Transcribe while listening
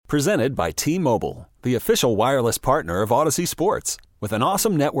Presented by T-Mobile, the official wireless partner of Odyssey Sports. With an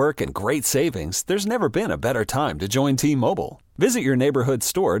awesome network and great savings, there's never been a better time to join T-Mobile. Visit your neighborhood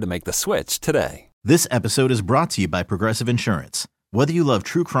store to make the switch today. This episode is brought to you by Progressive Insurance. Whether you love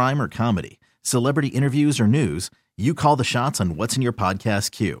true crime or comedy, celebrity interviews or news, you call the shots on what's in your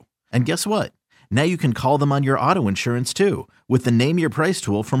podcast queue. And guess what? Now you can call them on your auto insurance too with the Name Your Price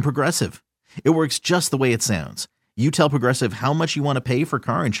tool from Progressive. It works just the way it sounds. You tell Progressive how much you want to pay for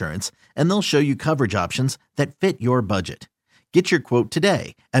car insurance, and they'll show you coverage options that fit your budget. Get your quote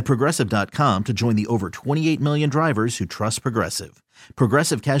today at Progressive.com to join the over 28 million drivers who trust Progressive.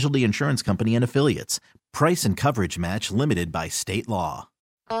 Progressive Casualty Insurance Company and Affiliates. Price and coverage match limited by state law.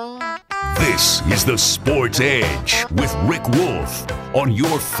 This is the Sports Edge with Rick Wolf on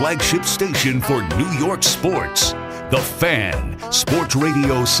your flagship station for New York sports. The Fan, Sports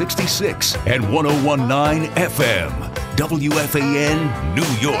Radio 66 and 101.9 FM, WFAN,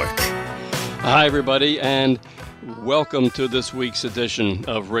 New York. Hi, everybody, and welcome to this week's edition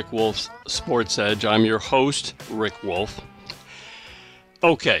of Rick Wolf's Sports Edge. I'm your host, Rick Wolf.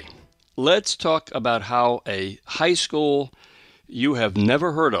 Okay, let's talk about how a high school you have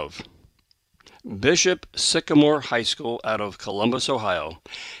never heard of, Bishop Sycamore High School out of Columbus, Ohio,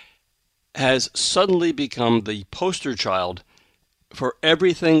 has suddenly become the poster child for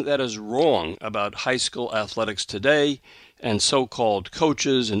everything that is wrong about high school athletics today and so-called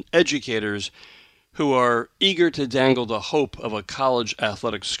coaches and educators who are eager to dangle the hope of a college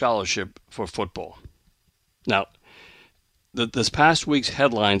athletic scholarship for football. Now, this past week's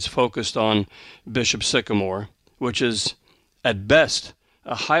headlines focused on Bishop Sycamore, which is, at best,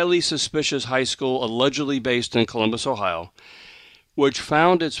 a highly suspicious high school allegedly based in Columbus, Ohio, which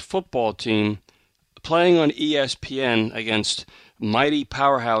found its football team playing on ESPN against mighty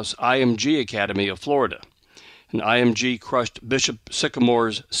powerhouse IMG Academy of Florida. And IMG crushed Bishop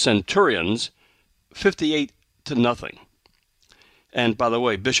Sycamore's Centurions 58-0. And by the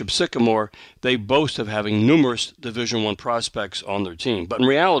way, Bishop Sycamore, they boast of having numerous Division I prospects on their team. But in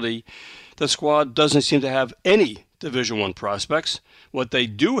reality, the squad doesn't seem to have any Division I prospects. What they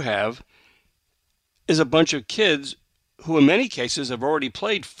do have is a bunch of kids who in many cases have already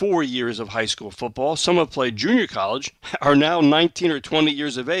played 4 years of high school football. Some have played junior college, are now 19 or 20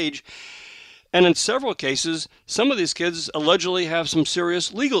 years of age. And in several cases, some of these kids allegedly have some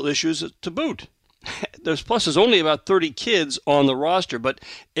serious legal issues to boot. There's only about 30 kids on the roster, but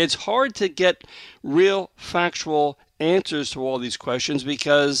it's hard to get real factual answers to all these questions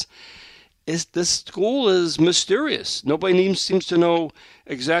because this school is mysterious. Nobody even seems to know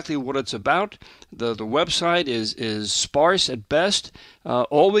exactly what it's about. The website is sparse at best.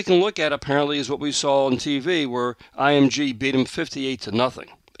 All we can look at apparently is what we saw on TV where IMG beat them 58-0.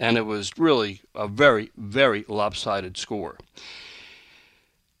 And it was really a very, very lopsided score.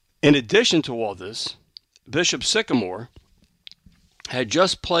 In addition to all this, Bishop Sycamore had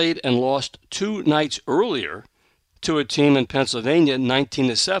just played and lost 2 nights earlier to a team in Pennsylvania,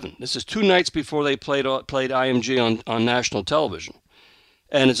 19-7. This is 2 nights before they played IMG on national television.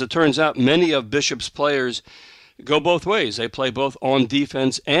 And as it turns out, many of Bishop's players go both ways. They play both on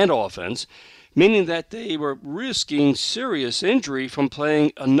defense and offense, meaning that they were risking serious injury from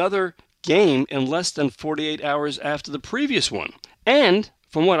playing another game in less than 48 hours after the previous one. And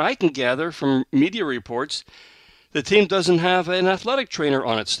from what I can gather from media reports, the team doesn't have an athletic trainer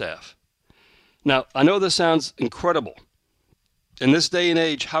on its staff. Now, I know this sounds incredible. In this day and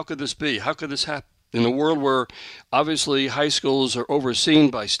age, how could this be? How could this happen? In a world where obviously high schools are overseen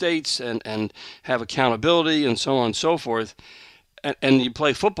by states and have accountability and so on and so forth, and you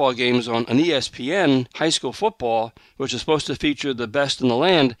play football games on an ESPN, high school football, which is supposed to feature the best in the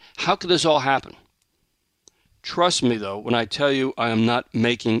land, how could this all happen? Trust me, though, when I tell you I am not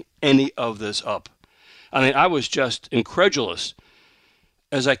making any of this up. I mean, I was just incredulous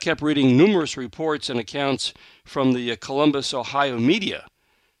as I kept reading numerous reports and accounts from the Columbus, Ohio media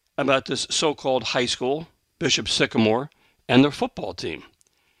about this so-called high school, Bishop Sycamore, and their football team.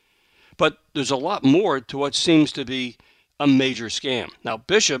 But there's a lot more to what seems to be a major scam. Now,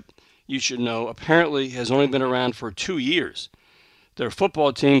 Bishop, you should know, apparently has only been around for 2 years. Their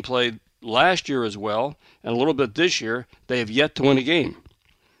football team played last year as well, and a little bit this year. They have yet to win a game.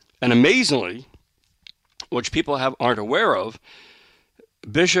 And amazingly, which people aren't aware of,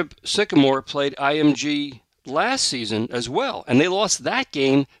 Bishop Sycamore played IMG last season as well, and they lost that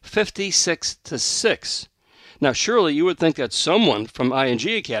game 56-6. Now, surely you would think that someone from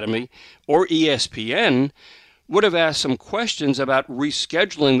IMG Academy or ESPN would have asked some questions about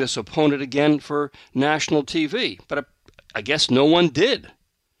rescheduling this opponent again for national TV, but I guess no one did.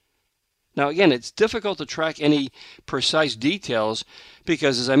 Now, again, it's difficult to track any precise details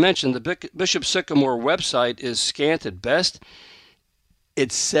because, as I mentioned, the Bishop Sycamore website is scant at best.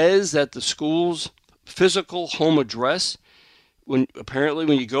 It says that the school's physical home address, when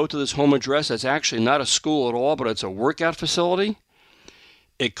you go to this home address, it's actually not a school at all, but it's a workout facility.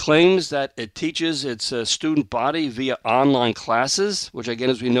 It claims that it teaches its student body via online classes, which, again,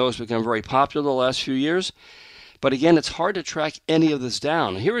 as we know, has become very popular the last few years. But again, it's hard to track any of this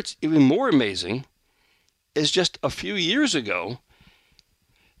down. Here it's even more amazing is just a few years ago,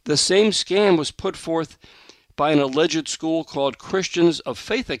 the same scam was put forth by an alleged school called Christians of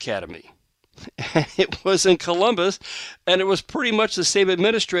Faith Academy. It was in Columbus, and it was pretty much the same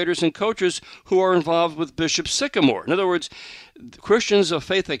administrators and coaches who are involved with Bishop Sycamore. In other words, Christians of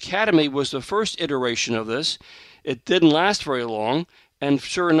Faith Academy was the first iteration of this. It didn't last very long. And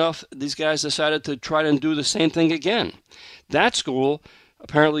sure enough, these guys decided to try and do the same thing again. That school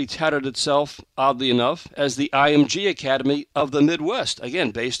apparently touted itself, oddly enough, as the IMG Academy of the Midwest,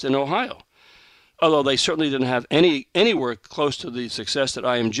 again, based in Ohio. Although they certainly didn't have anywhere close to the success that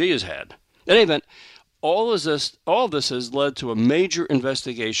IMG has had. In any event, all of this has led to a major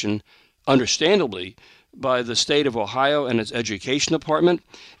investigation, understandably, by the state of Ohio and its education department.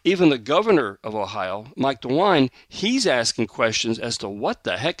 Even the governor of Ohio, Mike DeWine, he's asking questions as to what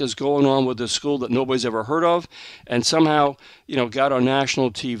the heck is going on with this school that nobody's ever heard of and somehow, got on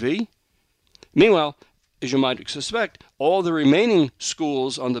national TV. Meanwhile, as you might suspect, all the remaining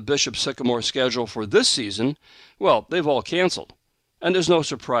schools on the Bishop Sycamore schedule for this season, well, they've all canceled. And there's no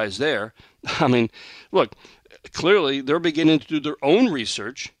surprise there. I mean, look, clearly they're beginning to do their own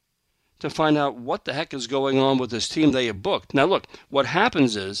research to find out what the heck is going on with this team they have booked. Now, look, what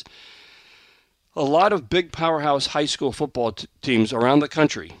happens is a lot of big powerhouse high school football teams around the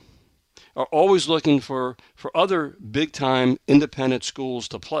country are always looking for other big-time independent schools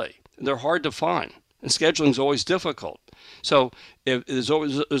to play. They're hard to find, and scheduling is always difficult. So if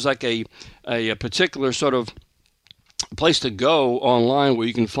there's like a particular sort of place to go online where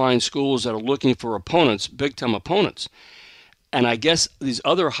you can find schools that are looking for opponents, big-time opponents. And I guess these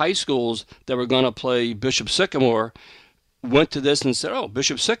other high schools that were going to play Bishop Sycamore went to this and said, oh,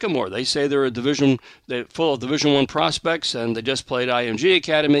 Bishop Sycamore, they say they're they're full of Division I prospects, and they just played IMG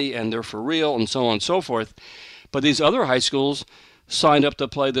Academy, and they're for real, and so on and so forth. But these other high schools signed up to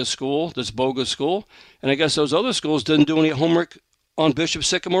play this school, this bogus school, and I guess those other schools didn't do any homework on Bishop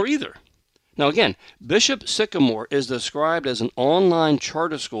Sycamore either. Now, again, Bishop Sycamore is described as an online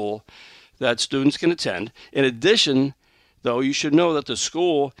charter school that students can attend. In addition, though, you should know that the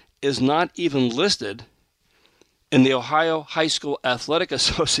school is not even listed in the Ohio High School Athletic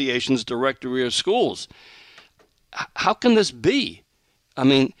Association's Directory of Schools. How can this be? I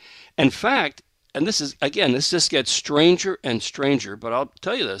mean, in fact, and this just gets stranger and stranger, but I'll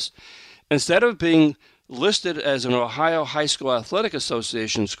tell you this. Instead of being listed as an Ohio High School Athletic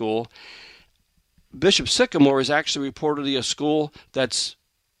Association school, Bishop Sycamore is actually reportedly a school that's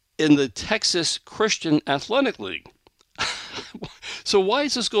in the Texas Christian Athletic League. So why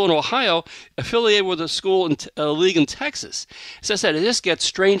is this school in Ohio affiliated with a school in a league in Texas? As I said, it just gets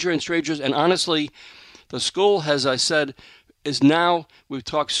stranger and stranger. And honestly, the school, as I said, is now, we've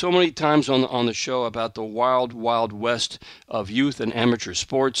talked so many times on the show about the wild, wild west of youth and amateur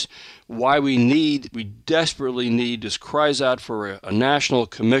sports. Why we desperately need, this cries out for a national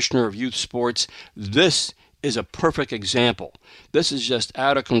commissioner of youth sports. This is a perfect example. This is just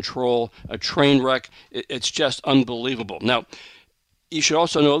out of control, a train wreck. It's just unbelievable. Now, you should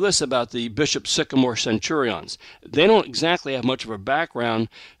also know this about the Bishop Sycamore Centurions. They don't exactly have much of a background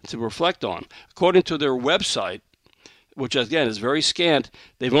to reflect on. According to their website, which again is very scant,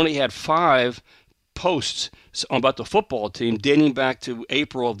 they've only had 5 posts about the football team dating back to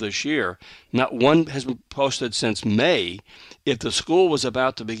April of this year. Not one has been posted since May. If the school was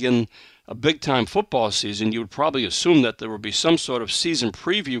about to begin a big-time football season, you would probably assume that there would be some sort of season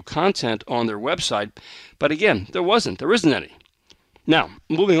preview content on their website. But again, there wasn't. There isn't any. Now,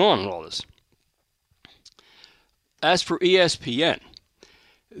 moving on in all this. As for ESPN,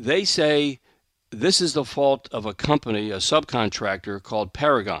 they say this is the fault of a company, a subcontractor called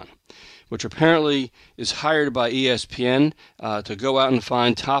Paragon, which apparently is hired by ESPN to go out and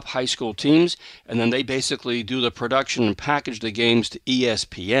find top high school teams, and then they basically do the production and package the games to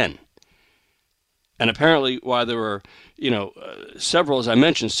ESPN. And apparently, while there were, several, as I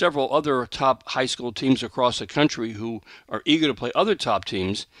mentioned, several other top high school teams across the country who are eager to play other top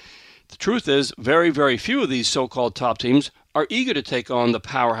teams, the truth is very, very few of these so-called top teams are eager to take on the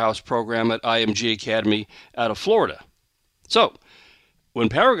powerhouse program at IMG Academy out of Florida. So, when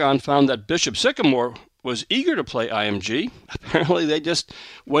Paragon found that Bishop Sycamore was eager to play IMG. Apparently, they just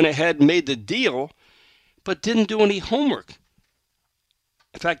went ahead and made the deal, but didn't do any homework.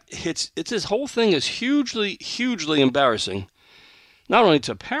 In fact, it's this whole thing is hugely, hugely embarrassing, not only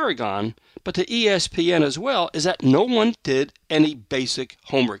to Paragon, but to ESPN as well, is that no one did any basic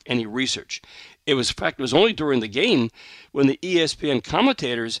homework, any research. It was, in fact, it was only during the game when the ESPN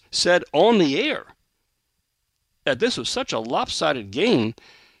commentators said on the air that this was such a lopsided game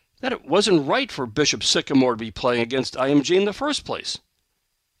that it wasn't right for Bishop Sycamore to be playing against IMG in the first place.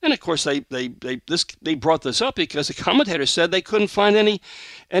 And of course, they brought this up because the commentators said they couldn't find any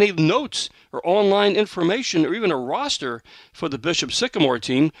notes or online information or even a roster for the Bishop Sycamore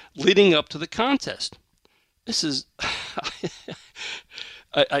team leading up to the contest. This is,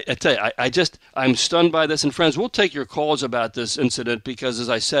 I tell you, I'm stunned by this. And friends, we'll take your calls about this incident because, as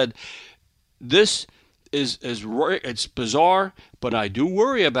I said, this it's bizarre, but I do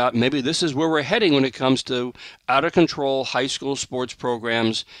worry about maybe this is where we're heading when it comes to out-of-control high school sports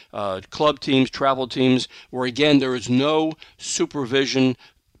programs, club teams, travel teams, where, again, there is no supervision.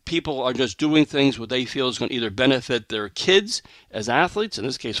 People are just doing things what they feel is going to either benefit their kids as athletes, in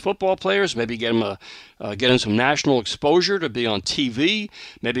this case football players, maybe get them some national exposure to be on TV,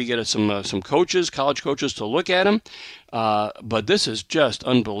 maybe get some coaches, college coaches to look at them. But this is just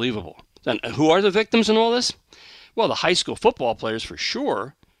unbelievable. And who are the victims in all this? Well, the high school football players for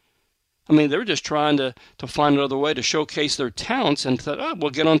sure. I mean, they're just trying to find another way to showcase their talents and thought,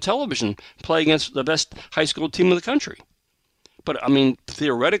 we'll get on television, play against the best high school team in the country. But, I mean,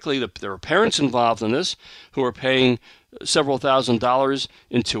 theoretically, there are parents involved in this who are paying several $1,000s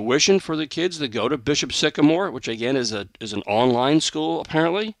in tuition for the kids to go to Bishop Sycamore, which, again, is an online school,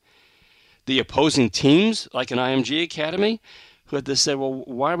 apparently. The opposing teams, like an IMG Academy, who had to say, well,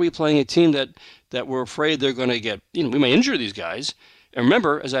 why are we playing a team that we're afraid they're going to get, we may injure these guys. And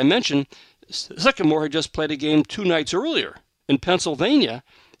remember, as I mentioned, Sycamore had just played a game 2 nights earlier in Pennsylvania,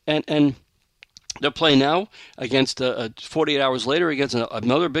 and they're playing now against 48 hours later against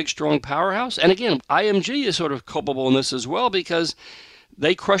another big, strong powerhouse. And again, IMG is sort of culpable in this as well because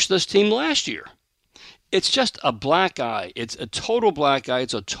they crushed this team last year. It's just a black eye. It's a total black eye.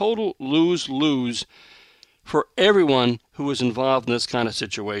 It's a total lose-lose for everyone who is involved in this kind of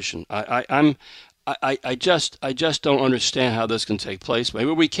situation. I just don't understand how this can take place.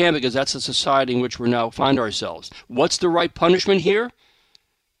 Maybe we can because that's the society in which we now find ourselves. What's the right punishment here?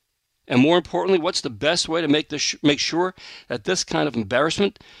 And more importantly, what's the best way to make sure that this kind of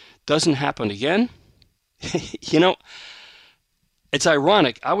embarrassment doesn't happen again? It's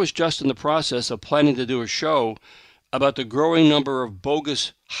ironic. I was just in the process of planning to do a show about the growing number of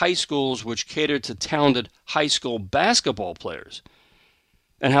bogus high schools which cater to talented high school basketball players,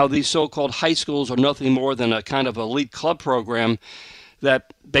 and how these so-called high schools are nothing more than a kind of elite club program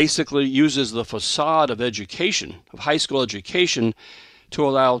that basically uses the facade of education, of high school education, to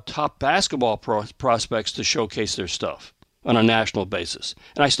allow top basketball prospects to showcase their stuff on a national basis.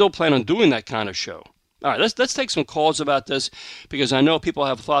 And I still plan on doing that kind of show. All right, let's take some calls about this because I know people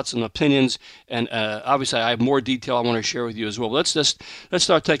have thoughts and opinions, and obviously I have more detail I want to share with you as well. Let's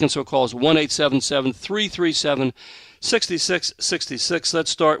start taking some calls. 1-877-337-6666. Let's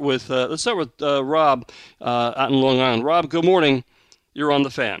start with Rob out in Long Island. Rob, good morning. You're on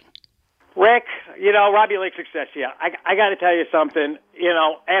the Fan. Rick, Robbie Lake Success here. I got to tell you something.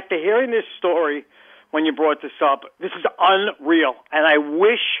 After hearing this story when you brought this up, this is unreal, and I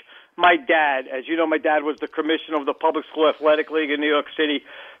wish my dad, as you know, my dad was the commissioner of the Public School Athletic League in New York City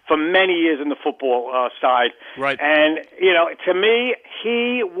for many years in the football side. Right. And, to me,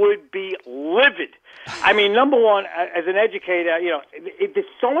 he would be livid. I mean, number one, as an educator, there's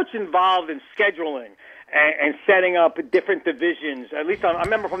so much involved in scheduling and setting up different divisions. At least I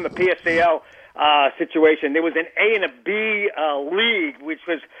remember from the PSAL situation, there was an A and a B league, which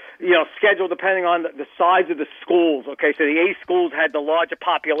was, scheduled depending on the size of the schools. Okay, so the A schools had the larger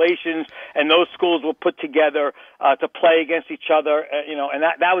populations, and those schools were put together to play against each other. And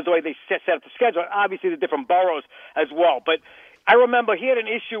that was the way they set up the schedule. Obviously, the different boroughs as well, but I remember he had an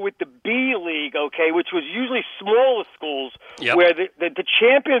issue with the B League, okay, which was usually smaller schools, yep, where the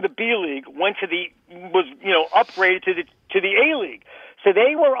champion of the B League was upgraded to the A League. So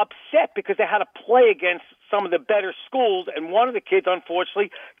they were upset because they had to play against some of the better schools, and one of the kids, unfortunately,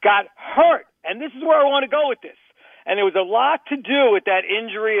 got hurt. And this is where I want to go with this. And there was a lot to do with that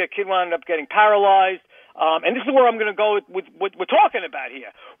injury. A kid wound up getting paralyzed. And this is where I'm going to go with what we're talking about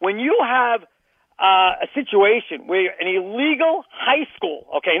here. When you have a situation where an illegal high school,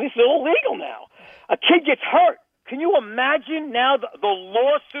 okay, and this is illegal now, a kid gets hurt Can you imagine now the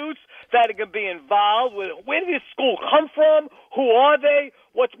lawsuits that are going to be involved with? Where did this school come from? Who are they?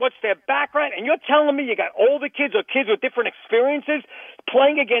 What's their background? And you're telling me you got older kids or kids with different experiences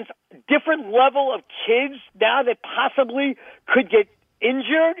playing against different level of kids now that possibly could get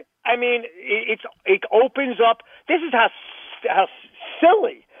injured? I mean, it opens up. This is how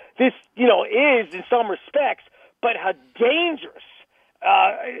silly this, is in some respects, but how dangerous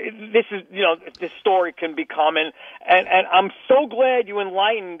this story can become. And I'm so glad you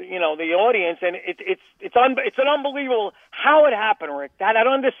enlightened, the audience. And it's an unbelievable how it happened, Rick. That I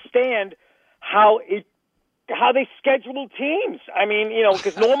don't understand how they schedule teams. I mean,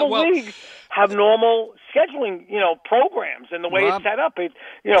 because normal leagues have normal scheduling, programs, and the way Rob, it's set up,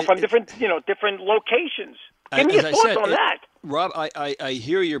 from different locations. Give me your thoughts on that. Rob, I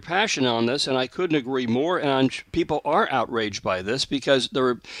hear your passion on this, and I couldn't agree more. And people are outraged by this because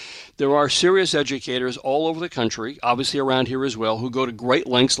there are serious educators all over the country, obviously around here as well, who go to great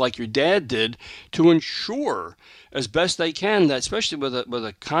lengths, like your dad did, to ensure as best they can that, especially with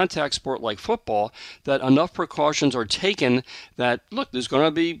a contact sport like football, that enough precautions are taken that, look, there's going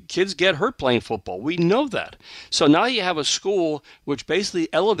to be kids get hurt playing football. We know that. So now you have a school which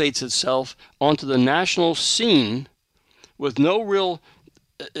basically elevates itself onto the national scene with no real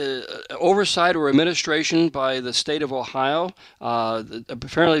oversight or administration by the state of Ohio.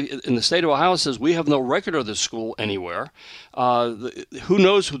 Apparently, in the state of Ohio, it says we have no record of this school anywhere. Who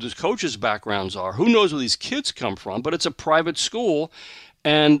knows who the coaches' backgrounds are? Who knows where these kids come from? But it's a private school,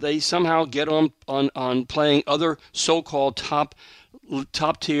 and they somehow get on playing other so-called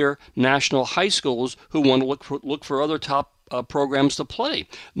top-tier national high schools who want to look for other top programs to play.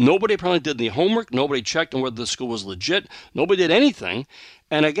 Nobody apparently did any homework. Nobody checked on whether the school was legit. Nobody did anything.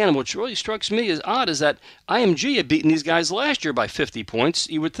 And again, what really strikes me as odd is that IMG had beaten these guys last year by 50 points.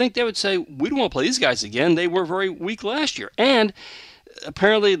 You would think they would say, we don't want to play these guys again. They were very weak last year. And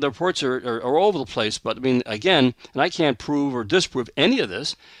apparently the reports are all over the place. But, I mean, again, and I can't prove or disprove any of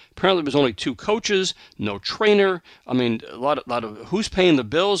this, apparently there was only 2 coaches, no trainer. I mean, a lot of who's paying the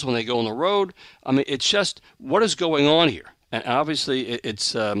bills when they go on the road. I mean, it's just, what is going on here? And obviously,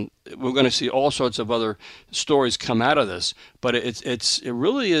 it's we're going to see all sorts of other stories come out of this. But it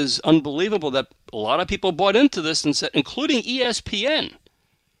really is unbelievable that a lot of people bought into this and said, including ESPN.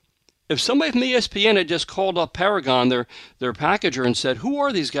 If somebody from ESPN had just called up Paragon, their packager, and said, who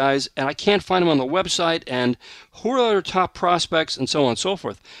are these guys? And I can't find them on the website. And who are their top prospects? And so on and so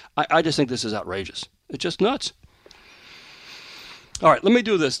forth. I just think this is outrageous. It's just nuts. All right, let me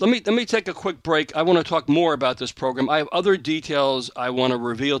do this. Let me take a quick break. I want to talk more about this program. I have other details I want to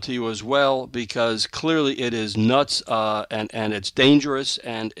reveal to you as well, because clearly it is nuts and it's dangerous.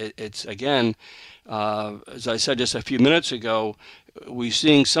 And it's, again, as I said just a few minutes ago, we're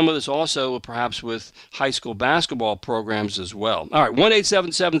seeing some of this also perhaps with high school basketball programs as well. All right,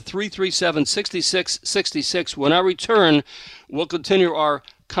 1-877-337-6666. When I return, we'll continue our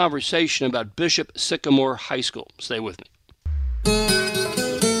conversation about Bishop Sycamore High School. Stay with me.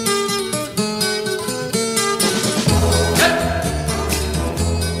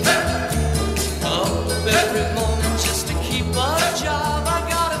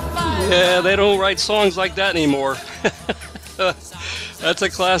 Yeah, they don't write songs like that anymore. That's a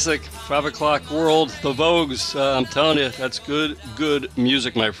classic. 5 o'clock world, the Vogues. I'm telling you, that's good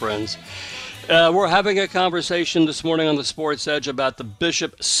music, my friends. We're having a conversation this morning on the Sports Edge about the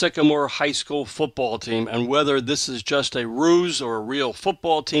Bishop Sycamore High School football team and whether this is just a ruse or a real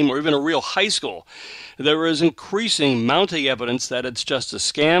football team or even a real high school. There is increasing mounting evidence that it's just a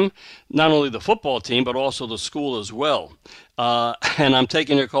scam, not only the football team, but also the school as well. And I'm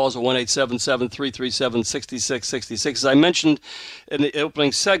taking your calls at 1-877-337-6666. As I mentioned in the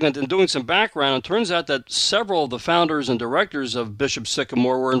opening segment, in doing some background, it turns out that several of the founders and directors of Bishop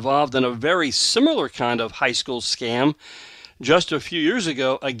Sycamore were involved in a very similar kind of high school scam just a few years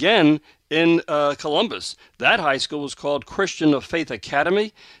ago, again, in Columbus. That high school was called Christian of Faith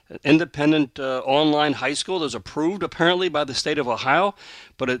Academy, an independent online high school that was approved apparently by the state of Ohio,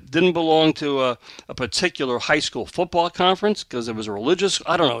 but it didn't belong to a particular high school football conference because it was a religious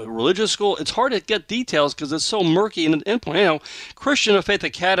school. It's hard to get details because it's so murky. And Christian of Faith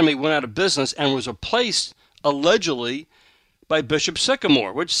Academy went out of business and was replaced, allegedly, by Bishop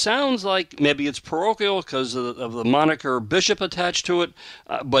Sycamore, which sounds like maybe it's parochial because of the moniker Bishop attached to it,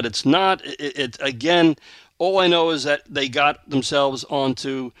 but it's not. Again, all I know is that they got themselves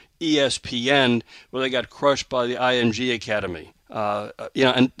onto ESPN, where they got crushed by the IMG Academy.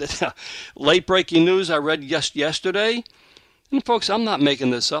 And late breaking news I read yesterday, and folks, I'm not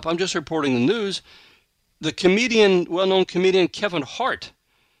making this up. I'm just reporting the news. The well-known comedian Kevin Hart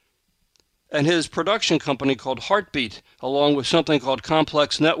and his production company called Heartbeat, along with something called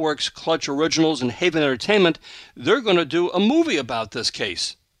Complex Networks, Clutch Originals, and Haven Entertainment, they're going to do a movie about this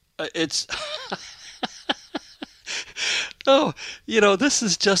case. It's... Oh, this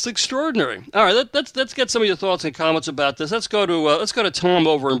is just extraordinary. All right, let's get some of your thoughts and comments about this. Let's go to Tom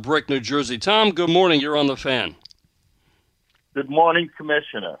over in Brick, New Jersey. Tom, good morning. You're on the Fan. Good morning,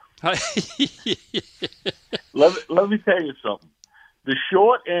 Commissioner. Hi. Let me tell you something. The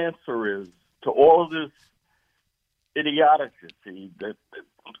short answer is to all of this idioticity that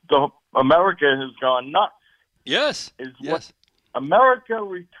America has gone nuts. Yes. What America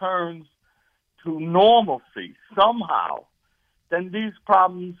returns to normalcy somehow, then these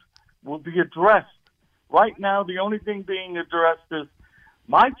problems will be addressed. Right now, the only thing being addressed is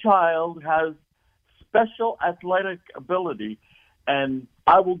my child has special athletic ability, and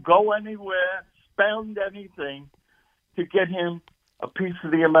I will go anywhere, spend anything to get him a piece of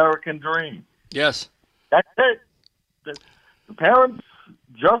the American dream. Yes. That's it. The parents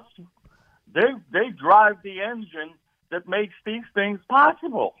just, they drive the engine that makes these things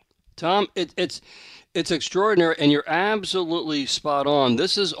possible. Tom, it's extraordinary, and you're absolutely spot on.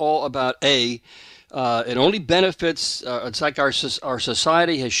 This is all about it only benefits. It's like our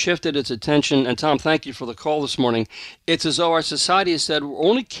society has shifted its attention. And Tom, thank you for the call this morning. It's as though our society has said we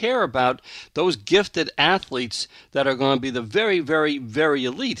only care about those gifted athletes that are going to be the very, very, very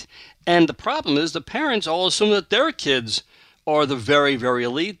elite. And the problem is the parents all assume that their kids are the very, very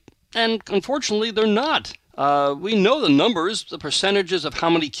elite, and unfortunately, they're not. We know the numbers, the percentages of how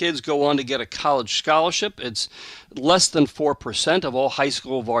many kids go on to get a college scholarship. It's less than 4% of all high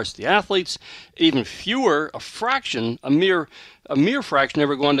school varsity athletes. Even fewer, a mere fraction,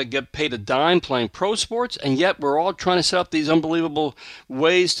 ever going to get paid a dime playing pro sports. And yet we're all trying to set up these unbelievable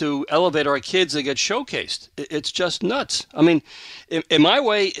ways to elevate our kids that get showcased. It's just nuts. I mean, in my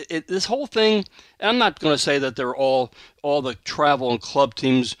way, this whole thing, I'm not going to say that they're all the travel and club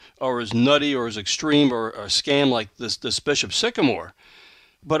teams are as nutty or as extreme or a scam like this Bishop Sycamore.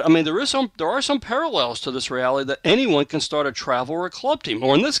 But I mean, there are some parallels to this reality that anyone can start a travel or a club team,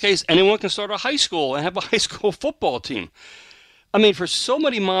 or in this case, anyone can start a high school and have a high school football team. I mean, for so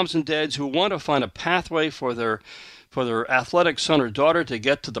many moms and dads who want to find a pathway for their athletic son or daughter to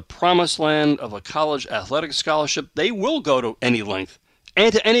get to the promised land of a college athletic scholarship, they will go to any length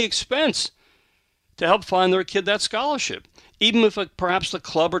and to any expense to help find their kid that scholarship, even if perhaps the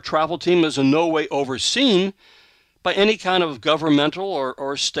club or travel team is in no way overseen by any kind of governmental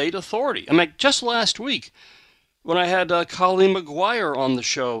or state authority. I mean, just last week when I had Colleen McGuire on the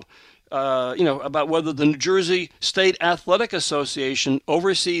show, about whether the New Jersey State Athletic Association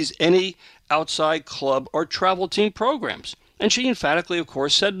oversees any outside club or travel team programs. And she emphatically, of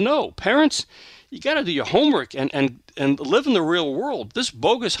course, said no. Parents, you got to do your homework and live in the real world. This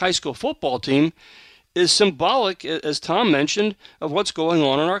bogus high school football team is symbolic, as Tom mentioned, of what's going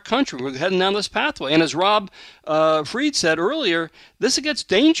on in our country. We're heading down this pathway. And as Rob Fried said earlier, this gets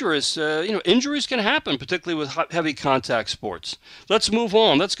dangerous. Injuries can happen, particularly with heavy contact sports. Let's move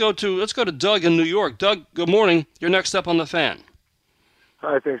on. Let's go to Doug in New York. Doug, good morning. You're next up on the Fan.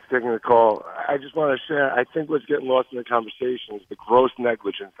 Hi, thanks for taking the call. I just want to share, I think what's getting lost in the conversation is the gross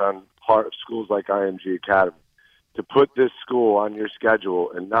negligence on part of schools like IMG Academy. To put this school on your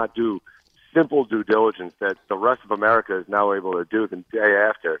schedule and not do simple due diligence that the rest of America is now able to do the day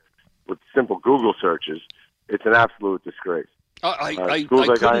after with simple Google searches, it's an absolute disgrace. Schools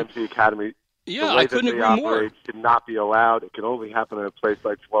like IMG Academy, yeah, the way I couldn't that they agree more. operate should not be allowed. It can only happen in a place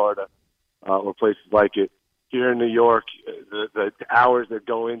like Florida or places like it. Here in New York, the hours that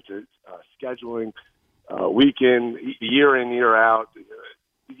go into scheduling week in, year out,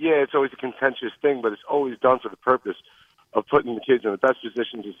 it's always a contentious thing, but it's always done for the purpose of putting the kids in the best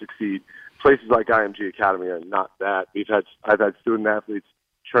position to succeed. Places like IMG Academy are not that. I've had student athletes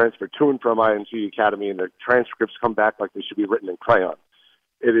transfer to and from IMG Academy, and their transcripts come back like they should be written in crayon.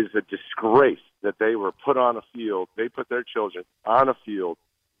 It is a disgrace that they were put on a field. They put their children on a field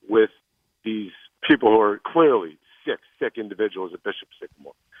with these people who are clearly sick individuals at Bishop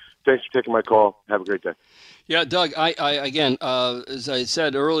Sycamore. Thanks for taking my call. Have a great day. Yeah, Doug, I again, as I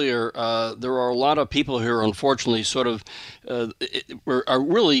said earlier, there are a lot of people here, unfortunately, sort of are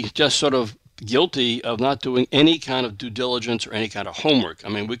really just sort of guilty of not doing any kind of due diligence or any kind of homework. I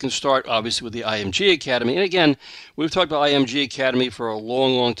mean, we can start, obviously, with the IMG Academy. And again, we've talked about IMG Academy for a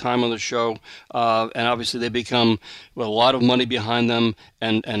long, long time on the show. And obviously, they become with a lot of money behind them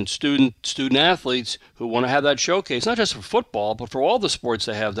and student athletes who want to have that showcase, not just for football, but for all the sports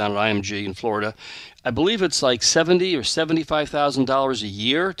they have down at IMG in Florida. I believe it's like $70,000 or $75,000 a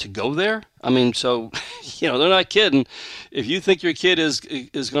year to go there. I mean, so, they're not kidding. If you think your kid is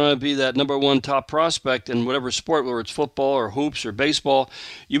going to be that number one top prospect in whatever sport, whether it's football or hoops or baseball,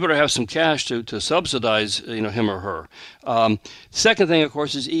 you better have some cash to subsidize, him or her. Second thing, of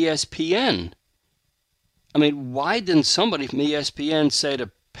course, is ESPN. I mean, why didn't somebody from ESPN say to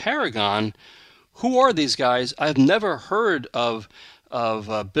Paragon, who are these guys? I've never heard of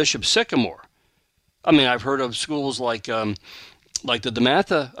Bishop Sycamore. I mean, I've heard of schools like the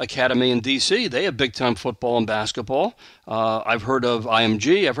DeMatha Academy in D.C. They have big-time football and basketball. I've heard of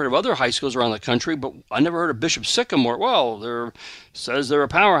IMG. I've heard of other high schools around the country, but I never heard of Bishop Sycamore. Well, says they're a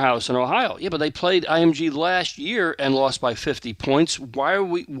powerhouse in Ohio. Yeah, but they played IMG last year and lost by 50 points. What's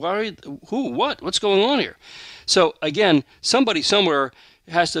going on here? So, again, somebody somewhere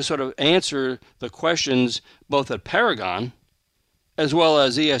has to sort of answer the questions both at Paragon as well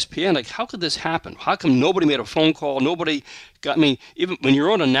as ESPN. Like, how could this happen? How come nobody made a phone call? Nobody got me. Even when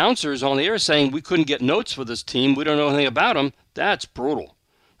your own announcers on the air saying we couldn't get notes for this team, we don't know anything about them, that's brutal.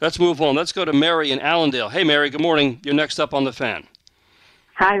 Let's move on. Let's go to Mary in Allendale. Hey, Mary, good morning. You're next up on the Fan.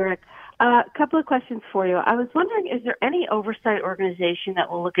 Hi, Rick. A couple of questions for you. I was wondering, is there any oversight organization that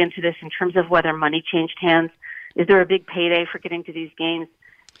will look into this in terms of whether money changed hands? Is there a big payday for getting to these games?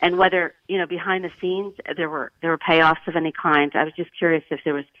 And whether, behind the scenes, there were payoffs of any kind. I was just curious if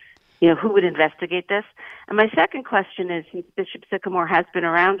there was, who would investigate this. And my second question is, since Bishop Sycamore has been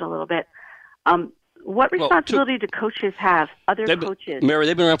around a little bit, what responsibility do coaches have, coaches? Mary,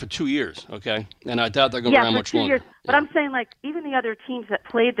 they've been around for 2 years, okay? And I doubt they're going to be around much longer. Years. But I'm saying, even the other teams that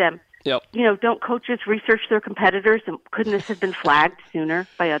played them, yep. Don't coaches research their competitors? And couldn't this have been flagged sooner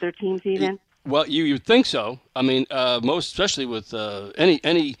by other teams even? Well, you'd think so. I mean, most especially with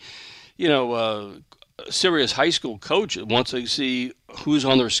any serious high school coach wants to see who's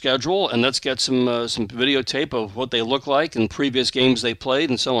on their schedule, and let's get some videotape of what they look like in previous games they played,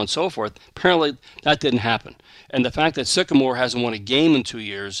 and so on and so forth. Apparently, that didn't happen. And the fact that Sycamore hasn't won a game in 2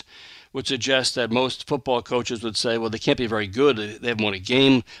 years would suggest that most football coaches would say, well, they can't be very good. They haven't won a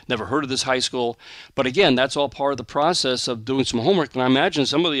game, never heard of this high school. But again, that's all part of the process of doing some homework. And I imagine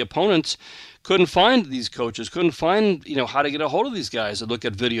some of the opponents couldn't find these coaches, couldn't find, how to get a hold of these guys to look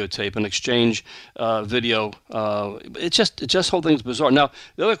at videotape and exchange video. It's just the whole thing's bizarre. Now,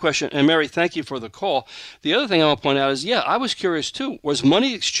 the other question, and Mary, thank you for the call. The other thing I want to point out is, I was curious too. Was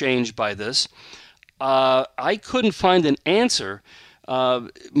money exchanged by this? I couldn't find an answer.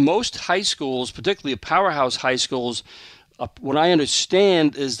 Most high schools, particularly powerhouse high schools, what I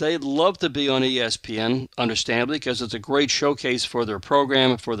understand is they'd love to be on ESPN, understandably, because it's a great showcase for their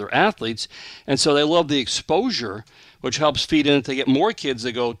program and for their athletes. And so they love the exposure, which helps feed in to get more kids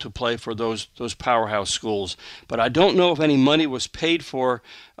to go to play for those powerhouse schools. But I don't know if any money was paid for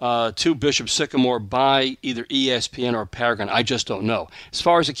to Bishop Sycamore by either ESPN or Paragon. I just don't know. As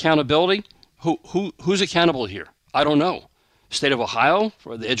far as accountability, who's accountable here? I don't know. State of Ohio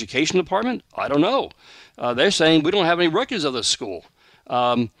for the education department? I don't know. They're saying we don't have any records of this school.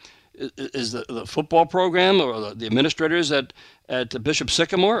 Is the football program or the administrators at Bishop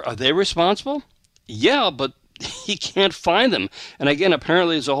Sycamore, are they responsible? Yeah, but he can't find them. And again,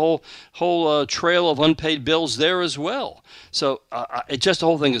 apparently there's a whole trail of unpaid bills there as well. So the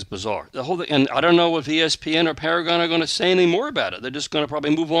whole thing is bizarre. The whole thing, and I don't know if ESPN or Paragon are going to say any more about it. They're just going to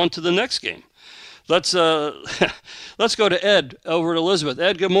probably move on to the next game. Let's go to Ed over at Elizabeth.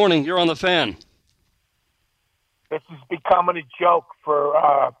 Ed, good morning. You're on the Fan. This is becoming a joke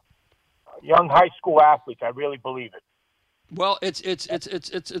for young high school athletes. I really believe it. Well,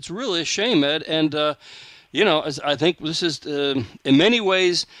 it's really a shame, Ed, and I think this is in many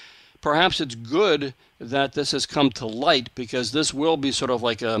ways, perhaps it's good that this has come to light, because this will be sort of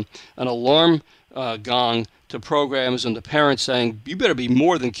like an alarm gong to programs and to parents saying, you better be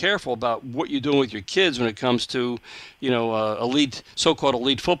more than careful about what you're doing with your kids when it comes to, so-called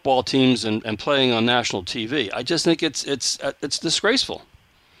elite football teams and playing on national TV. I just think it's disgraceful.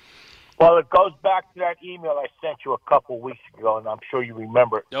 Well, it goes back to that email I sent you a couple weeks ago, and I'm sure you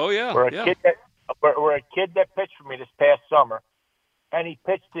remember it. Oh, yeah. We're a kid that pitched for me this past summer, and he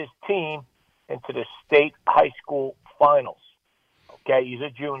pitched his team into the state high school finals. Okay, he's a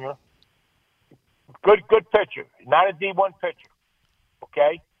junior. Good pitcher, not a D1 pitcher,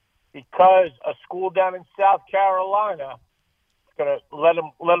 okay? Because a school down in South Carolina is going to let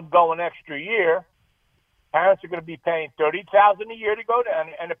him go an extra year. Parents are going to be paying $30,000 a year to go down,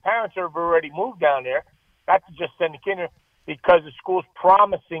 and the parents have already moved down there, not to just send the kid there, because the school's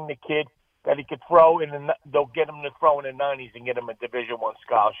promising the kid that he could throw they'll get him to throw in the 90s and get him a Division I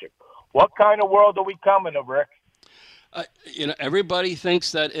scholarship. What kind of world are we coming to, Rick? Everybody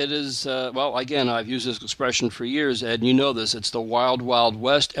thinks that it is, well, again, I've used this expression for years, Ed, and you know this. It's the wild, wild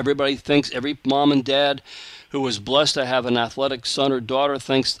west. Everybody thinks, every mom and dad who was blessed to have an athletic son or daughter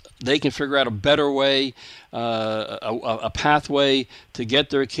thinks they can figure out a better way, a pathway to get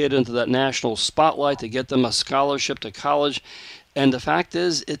their kid into that national spotlight, to get them a scholarship to college. And the fact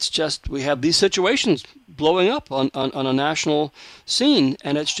is, it's just, we have these situations blowing up on a national scene,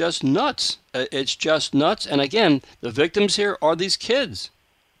 and it's just nuts. It's just nuts. And again, the victims here are these kids.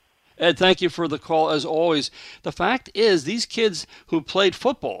 Ed, thank you for the call, as always. The fact is, these kids who played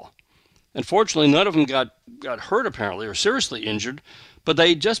football, and fortunately none of them got hurt apparently or seriously injured, but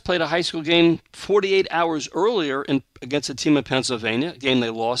they just played a high school game 48 hours earlier against a team in Pennsylvania, a game they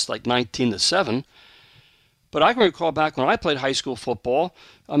lost like 19-7. But I can recall back when I played high school football,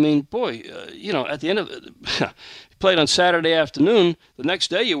 I mean, boy, at the end of it, you played on Saturday afternoon, the next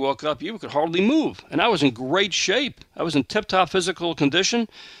day you woke up, you could hardly move. And I was in great shape. I was in tip-top physical condition.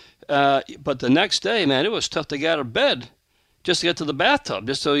 But the next day, man, it was tough to get out of bed just to get to the bathtub,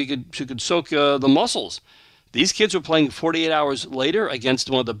 just so you could soak the muscles. These kids were playing 48 hours later against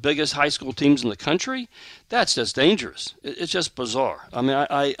one of the biggest high school teams in the country. That's just dangerous. It's just bizarre. I mean,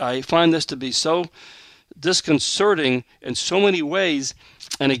 I find this to be so disconcerting in so many ways.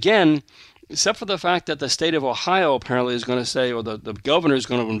 And again, except for the fact that the state of Ohio apparently is going to say, or the governor is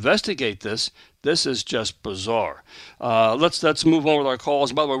going to investigate this is just bizarre. Let's move on with our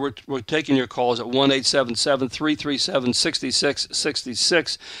calls. By the way, we're taking your calls at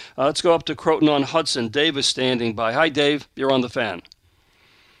 1-877-337-6666. Let's go up to Croton on Hudson. Dave is standing by. Hi, Dave. You're on the fan.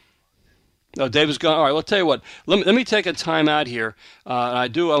 No, Dave is gone. All right, let's tell you what. Let me take a time out here. We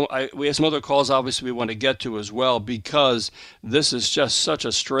have some other calls, obviously, we want to get to as well, because this is just such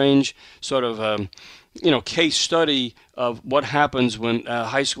a strange sort of, case study of what happens when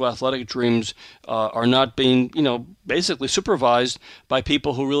high school athletic dreams are not being, basically supervised by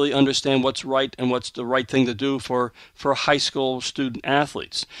people who really understand what's right and what's the right thing to do for high school student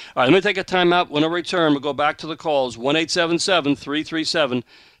athletes. All right, let me take a time out. When I return, we'll go back to the calls,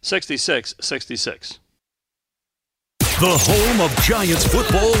 1-877-337-6666. The home of Giants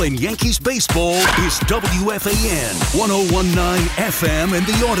football and Yankees baseball is WFAN 101.9 FM and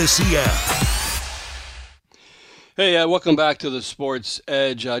the Odyssey app. Hey, welcome back to the Sports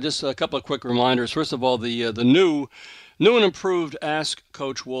Edge. Just a couple of quick reminders. First of all, the new and improved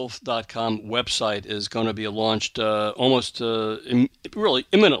AskCoachWolf.com website is going to be launched really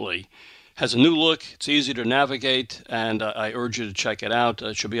imminently. Has a new look. It's easy to navigate, and I urge you to check it out.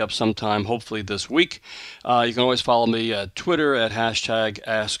 It should be up sometime, hopefully this week. You can always follow me at Twitter at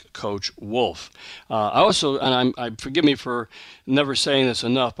 #AskCoachWolf. I also, and forgive me for never saying this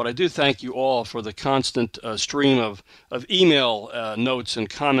enough, but I do thank you all for the constant stream of email notes and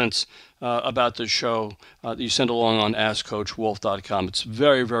comments about the show that you send along on AskCoachWolf.com. It's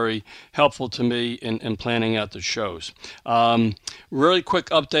very, very helpful to me in planning out the shows. Really quick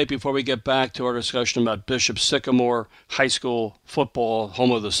update before we get back to our discussion about Bishop Sycamore High School football,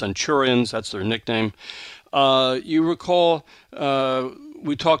 home of the Centurions. That's their nickname. You recall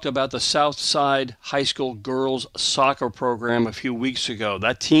we talked about the Southside High School girls soccer program a few weeks ago.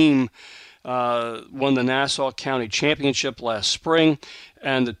 That team won the Nassau County Championship last spring,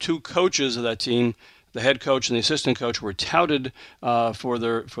 and the two coaches of that team, the head coach and the assistant coach, were touted for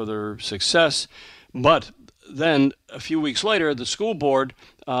their success. But then a few weeks later, the school board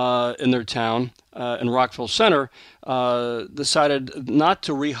in their town, in Rockville Center, decided not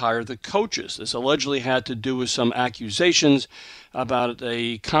to rehire the coaches. This allegedly had to do with some accusations about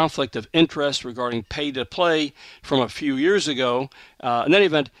a conflict of interest regarding pay to play from a few years ago. In any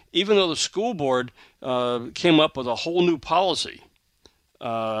event, even though the school board came up with a whole new policy,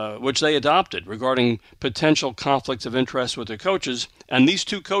 which they adopted regarding potential conflicts of interest with their coaches, and these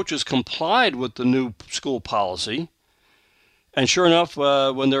two coaches complied with the new school policy. And sure enough,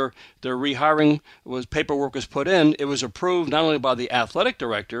 when their rehiring paperwork was put in, it was approved not only by the athletic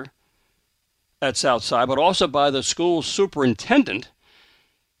director at Southside, but also by the school superintendent.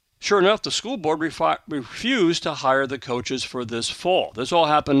 Sure enough, the school board refused to hire the coaches for this fall. This all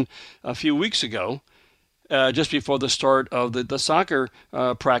happened a few weeks ago, just before the start of the soccer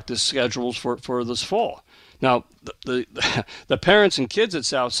practice schedules for this fall. Now, the parents and kids at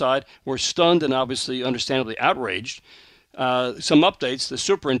Southside were stunned and obviously understandably outraged. Some updates. The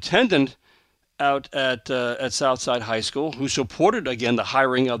superintendent out at Southside High School, who supported, again, the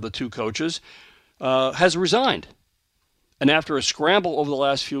hiring of the two coaches, has resigned. And after a scramble over the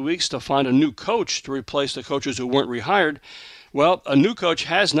last few weeks to find a new coach to replace the coaches who weren't rehired, Well, a new coach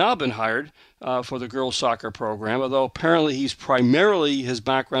has now been hired for the girls' soccer program, although apparently his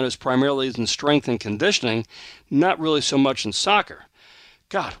background is primarily in strength and conditioning, not really so much in soccer.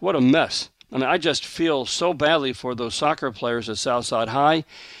 God, what a mess. I mean, I just feel so badly for those soccer players at Southside High.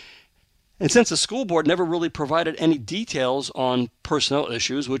 And since the school board never really provided any details on personnel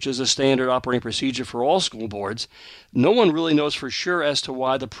issues, which is a standard operating procedure for all school boards, no one really knows for sure as to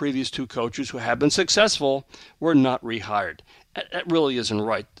why the previous 2 coaches who have been successful were not rehired. That really isn't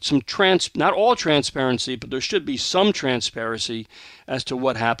right. Not all transparency, but there should be some transparency as to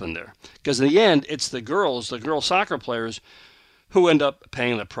what happened there. Because in the end, it's the girl soccer players, who end up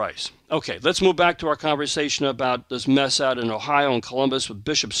paying the price. Okay, let's move back to our conversation about this mess out in Ohio and Columbus with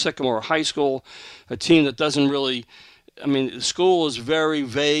Bishop Sycamore High School, a team that doesn't really, the school is very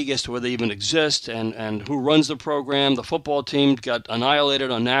vague as to whether they even exist and who runs the program. The football team got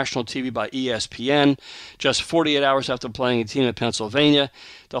annihilated on national TV by ESPN just 48 hours after playing a team in Pennsylvania.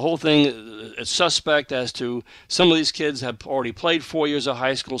 The whole thing is suspect as to some of these kids have already played 4 years of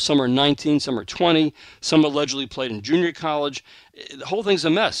high school. Some are 19, some are 20. Some allegedly played in junior college. The whole thing's a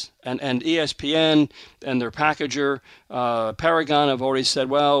mess. And ESPN and their packager, Paragon, have already said,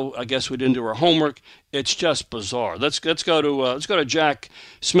 well, I guess we didn't do our homework. It's just bizarre. Let's go to Jack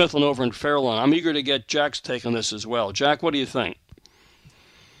Smithlin over in Fairlawn. I'm eager to get Jack's take on this as well. Jack, what do you think?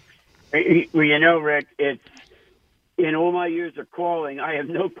 Well, Rick, it's in all my years of calling, I have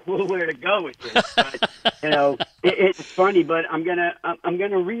no clue where to go with this. But, it's funny, but I'm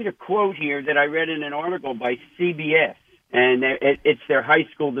gonna read a quote here that I read in an article by CBS, and it's their high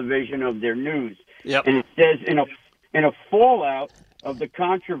school division of their news. Yep. And it says in a fallout of the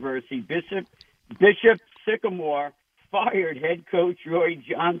controversy, Bishop Sycamore fired head coach Roy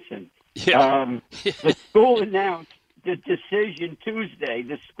Johnson. Yeah. The school announced the decision Tuesday.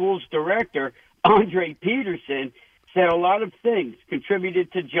 The school's director, Andre Peterson, said a lot of things contributed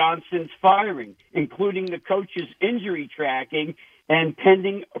to Johnson's firing, including the coach's injury tracking and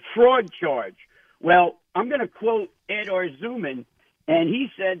pending fraud charge. Well, I'm going to quote Ed Arzuman, and he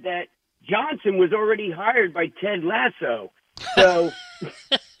said that Johnson was already hired by Ted Lasso. So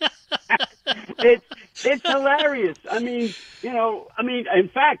it's hilarious. In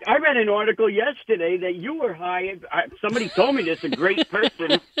fact, I read an article yesterday that you were hired. Somebody told me this, a great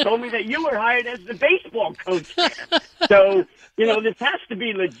person told me that you were hired as the baseball coach there. So, this has to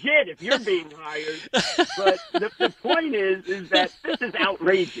be legit if you're being hired. But the point is that this is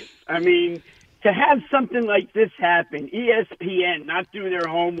outrageous. To have something like this happen, ESPN not do their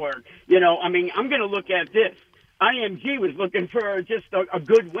homework, I'm going to look at this. IMG was looking for just a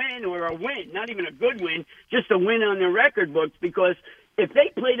good win or a win, not even a good win, just a win on their record books, because if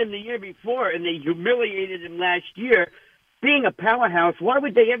they played him the year before and they humiliated him last year, being a powerhouse, why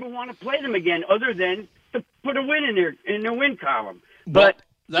would they ever want to play them again other than to put a win in their win column? But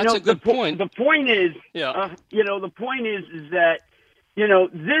that's a good point. The point is, the point is that,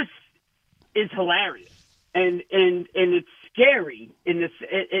 this is hilarious and it's scary in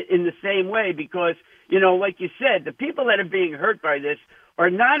the same way because, like you said, the people that are being hurt by this are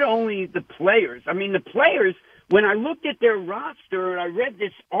not only the players. The players, when I looked at their roster and I read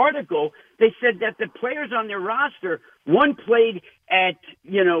this article, they said that the players on their roster, one played at,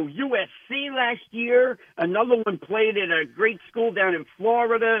 USC last year, another one played at a great school down in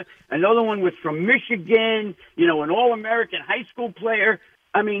Florida, another one was from Michigan, an All-American high school player.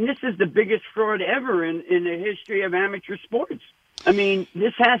 This is the biggest fraud ever in the history of amateur sports.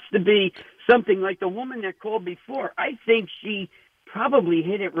 This has to be something like the woman that called before. I think she probably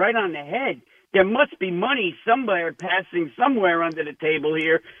hit it right on the head. There must be money somewhere passing somewhere under the table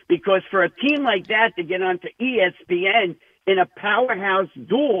here, because for a team like that to get onto ESPN in a powerhouse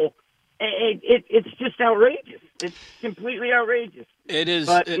duel, it's just outrageous. It's completely outrageous. It is.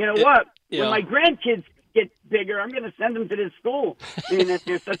 But what? Yeah. When my grandkids get bigger, I'm going to send them to this school, being that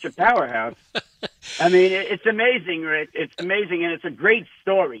they're such a powerhouse. It's amazing, Rick. It's amazing, and it's a great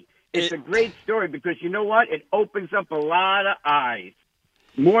story. It's a great story because you know what? It opens up a lot of eyes,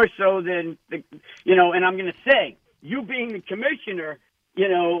 more so than and I'm going to say, you being the commissioner,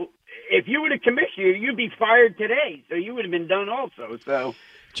 if you were the commissioner, you'd be fired today, so you would have been done also. So.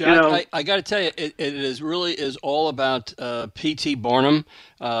 Jack, I got to tell you, it is all about P.T. Barnum.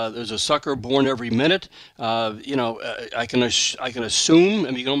 There's a sucker born every minute. I can assume,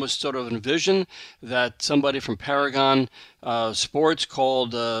 and you can almost sort of envision that somebody from Paragon Sports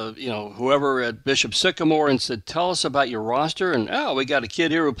called, whoever at Bishop Sycamore and said, tell us about your roster. And, we got a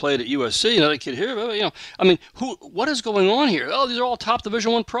kid here who played at USC, another kid here. What is going on here? Oh, these are all top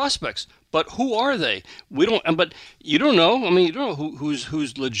Division I prospects. But who are they? We don't. But you don't know. You don't know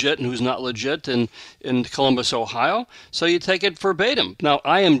who's legit and who's not legit in Columbus, Ohio. So you take it verbatim. Now,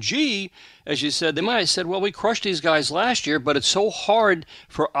 IMG, as you said, they might have said, well, we crushed these guys last year, but it's so hard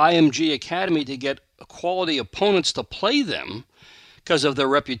for IMG Academy to get quality opponents to play them because of their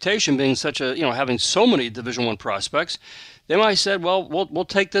reputation being such a, having so many Division I prospects. They might have said, well, we'll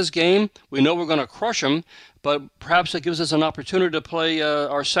take this game. We know we're going to crush them, but perhaps it gives us an opportunity to play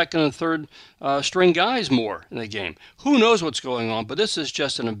our second and third string guys more in the game. Who knows what's going on, but this is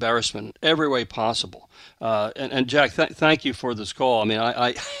just an embarrassment in every way possible. And Jack, thank you for this call.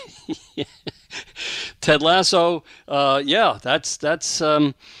 I Ted Lasso,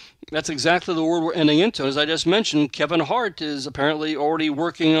 that's exactly the word we're ending into. As I just mentioned, Kevin Hart is apparently already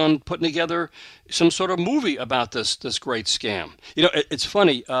working on putting together some sort of movie about this great scam. It's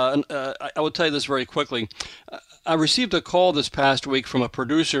funny. I will tell you this very quickly. I received a call this past week from a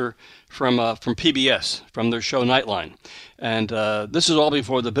producer from PBS, from their show Nightline. And this is all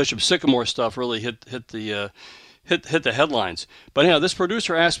before the Bishop Sycamore stuff really hit the headlines. But anyhow, this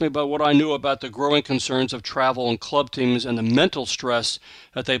producer asked me about what I knew about the growing concerns of travel and club teams and the mental stress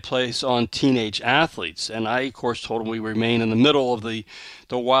that they place on teenage athletes. And I, of course, told him we remain in the middle of the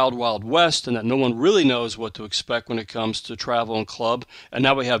wild, wild west and that no one really knows what to expect when it comes to travel and club. And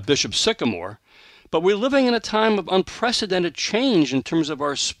now we have Bishop Sycamore. But we're living in a time of unprecedented change in terms of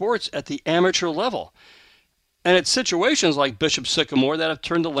our sports at the amateur level. And it's situations like Bishop Sycamore that have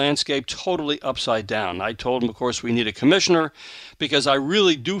turned the landscape totally upside down. I told him, of course, we need a commissioner because I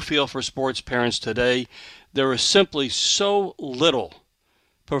really do feel for sports parents today. There is simply so little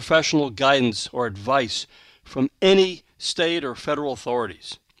professional guidance or advice from any state or federal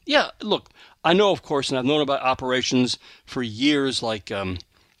authorities. Yeah, look, I know, of course, and I've known about operations for years like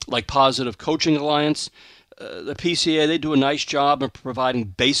Positive Coaching Alliance. The PCA, they do a nice job of providing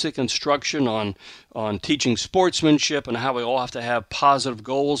basic instruction on teaching sportsmanship and how we all have to have positive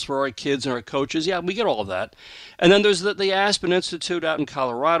goals for our kids and our coaches. Yeah, we get all of that. And then there's the Aspen Institute out in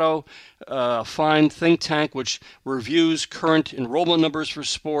Colorado, a fine think tank which reviews current enrollment numbers for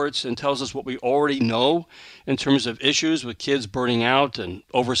sports and tells us what we already know in terms of issues with kids burning out and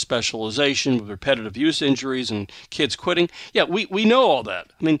over-specialization with repetitive use injuries and kids quitting. Yeah, we know all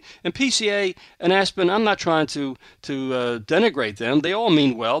that. And PCA and Aspen, I'm not trying to denigrate them. They all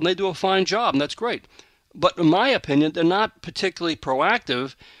mean well, and they do a fine job, and that's great. But in my opinion, they're not particularly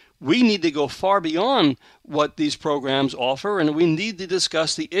proactive. We need to go far beyond what these programs offer, and we need to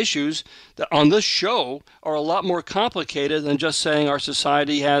discuss the issues that on this show are a lot more complicated than just saying our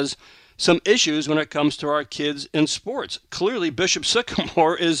society has some issues when it comes to our kids in sports. Clearly, Bishop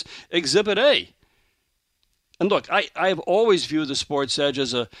Sycamore is Exhibit A. And look, I have always viewed the Sports Edge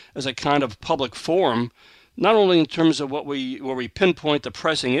as a kind of public forum, not only in terms of where we pinpoint the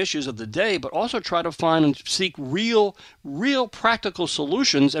pressing issues of the day, but also try to find and seek real practical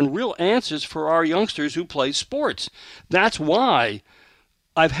solutions and real answers for our youngsters who play sports. That's why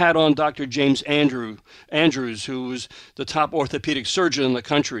I've had on Dr. James Andrews, who is the top orthopedic surgeon in the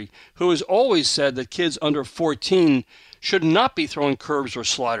country, who has always said that kids under 14 should not be throwing curves or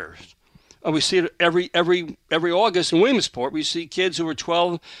sliders. We see it every August in Williamsport. We see kids who are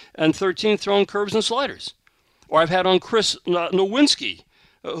 12 and 13 throwing curves and sliders. Or I've had on Chris Nowinski,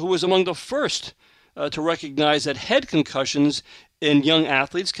 who was among the first to recognize that head concussions in young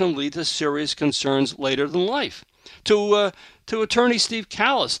athletes can lead to serious concerns later in life. To attorney Steve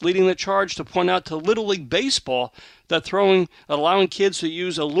Callis, leading the charge to point out to Little League Baseball that allowing kids to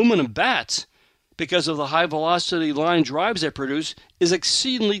use aluminum bats because of the high-velocity line drives they produce is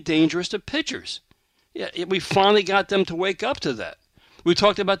exceedingly dangerous to pitchers. Yeah, we finally got them to wake up to that. We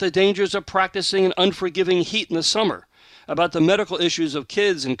talked about the dangers of practicing in unforgiving heat in the summer, about the medical issues of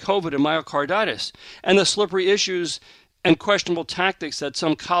kids and COVID and myocarditis, and the slippery issues and questionable tactics that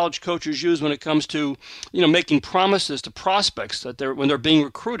some college coaches use when it comes to, making promises to prospects when they're being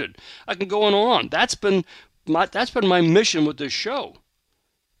recruited. I can go on and on. That's been my mission with this show.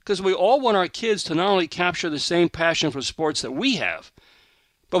 Because we all want our kids to not only capture the same passion for sports that we have,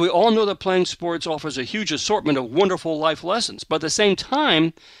 but we all know that playing sports offers a huge assortment of wonderful life lessons. But at the same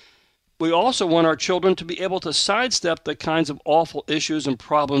time, we also want our children to be able to sidestep the kinds of awful issues and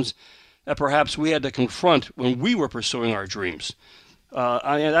problems that perhaps we had to confront when we were pursuing our dreams.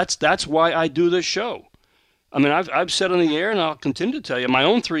 That's why I do this show. I've said on the air, and I'll continue to tell you, my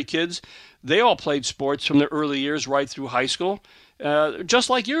own 3 kids, they all played sports from their early years right through high school.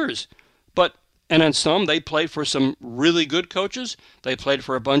 Just like yours. But And then some, they played for some really good coaches. They played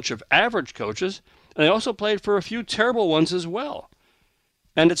for a bunch of average coaches. And they also played for a few terrible ones as well.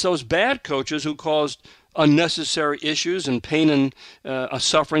 And it's those bad coaches who caused unnecessary issues and pain and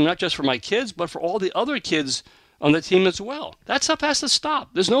suffering, not just for my kids, but for all the other kids on the team as well. That stuff has to stop.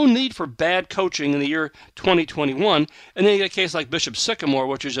 There's no need for bad coaching in the year 2021. And then you get a case like Bishop Sycamore,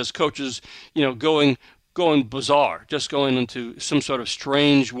 which is just coaches, going bizarre, just going into some sort of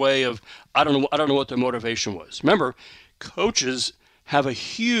strange way of, I don't know what their motivation was. Remember, coaches have a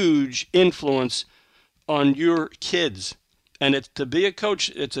huge influence on your kids. And to be a coach,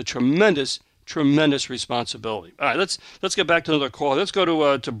 it's a tremendous responsibility. All right, let's get back to another call. Let's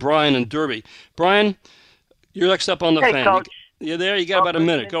go to Brian in Derby. Brian, you're next up on the fan. Coach. You there? You got about a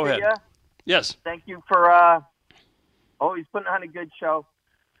minute. Go ahead. Yes. Thank you for always putting on a good show.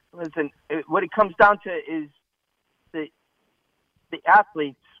 Listen, what it comes down to is the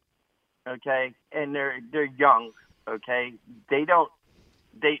athletes, okay, and they're young, okay. They're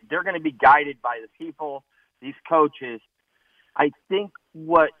going to be guided by the people, these coaches. I think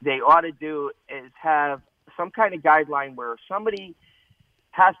what they ought to do is have some kind of guideline where somebody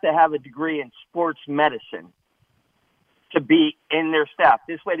has to have a degree in sports medicine to be in their staff.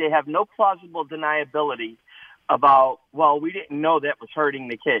 This way they have no plausible deniability about, well, we didn't know that was hurting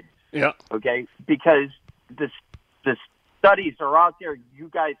the kids. Yeah. Okay? Because the studies are out there. You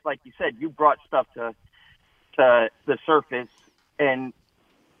guys, like you said, you brought stuff to the surface, and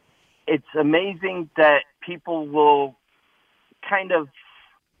it's amazing that people will kind of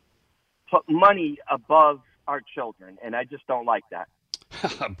put money above our children, and I just don't like that.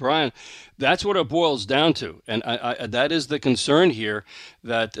 Brian, that's what it boils down to. And I that is the concern here,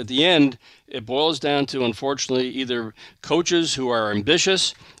 that at the end, it boils down to, unfortunately, either coaches who are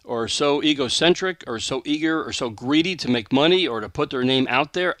ambitious or so egocentric or so eager or so greedy to make money or to put their name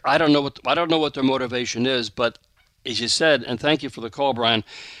out there. I don't know what their motivation is, but as you said, and thank you for the call, Brian,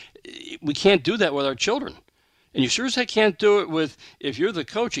 we can't do that with our children. And you sure as heck can't do it with, if you're the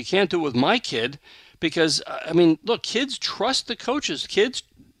coach, you can't do it with my kid. Because, I mean, look, kids trust the coaches. Kids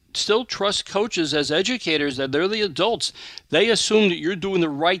still trust coaches as educators, that they're the adults. They assume that you're doing the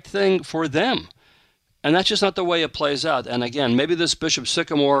right thing for them. And that's just not the way it plays out. And again, maybe this Bishop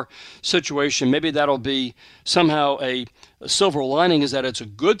Sycamore situation, maybe that'll be somehow a silver lining, is that it's a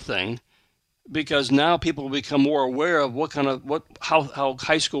good thing, because now people will become more aware of how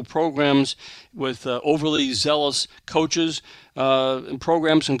high school programs with overly zealous coaches and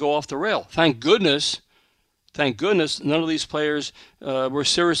programs can go off the rail. Thank goodness, none of these players were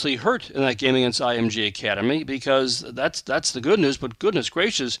seriously hurt in that game against IMG Academy, because that's the good news. But goodness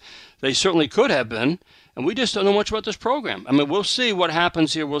gracious, they certainly could have been. And we just don't know much about this program. I mean, we'll see what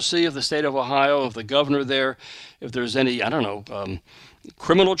happens here. We'll see if the state of Ohio, if the governor there, if there's any,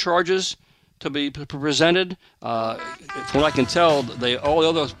 criminal charges to be presented. From what I can tell, all the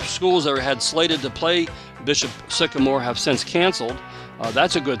other schools that had slated to play Bishop Sycamore have since canceled.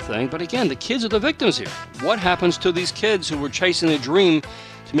 That's a good thing. But again, the kids are the victims here. What happens to these kids who were chasing a dream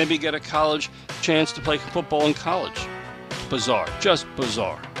to maybe get a college chance to play football in college? Bizarre. Just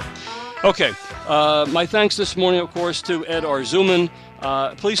bizarre. Okay. My thanks this morning, of course, to Ed Arzuman.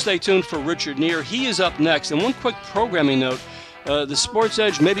 Please stay tuned for Richard Neer. He is up next. And one quick programming note. The Sports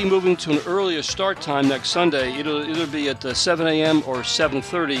Edge may be moving to an earlier start time next Sunday. It'll either be at 7 a.m. or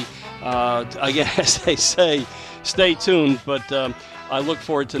 7:30. Again, as they say, stay tuned, but I look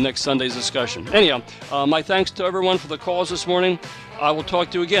forward to next Sunday's discussion. Anyhow, my thanks to everyone for the calls this morning. I will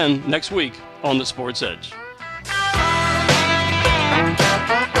talk to you again next week on the Sports Edge.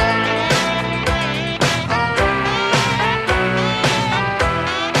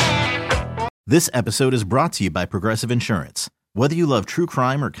 This episode is brought to you by Progressive Insurance. Whether you love true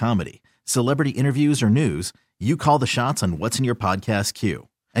crime or comedy, celebrity interviews or news, you call the shots on what's in your podcast queue.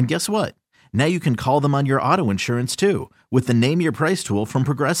 And guess what? Now you can call them on your auto insurance too, with the Name Your Price tool from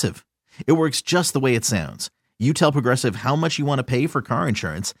Progressive. It works just the way it sounds. You tell Progressive how much you want to pay for car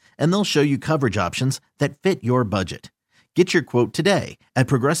insurance, and they'll show you coverage options that fit your budget. Get your quote today at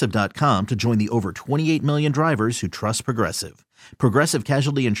Progressive.com to join the over 28 million drivers who trust Progressive. Progressive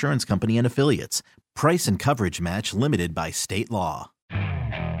Casualty Insurance Company and Affiliates. Price and coverage match limited by state law.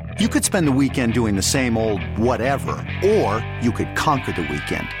 You could spend the weekend doing the same old whatever, or you could conquer the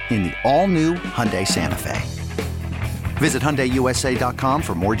weekend in the all-new Hyundai Santa Fe. Visit HyundaiUSA.com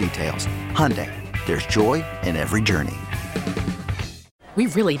for more details. Hyundai, there's joy in every journey. We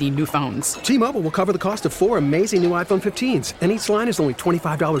really need new phones. T-Mobile will cover the cost of 4 amazing new iPhone 15s, and each line is only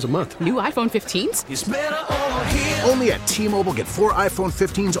 $25 a month. New iPhone 15s? It's better over here. Only at T-Mobile, get 4 iPhone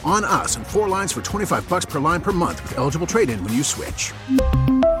 15s on us and 4 lines for $25 per line per month with eligible trade-in when you switch.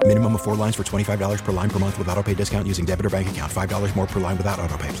 Minimum of 4 lines for $25 per line per month with autopay discount using debit or bank account. $5 more per line without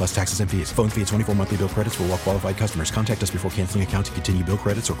autopay, plus taxes and fees. Phone fee at 24 monthly bill credits for well-qualified customers. Contact us before canceling account to continue bill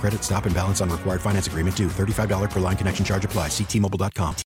credits or credit stop and balance on required finance agreement due. $35 per line connection charge applies. See T-Mobile.com.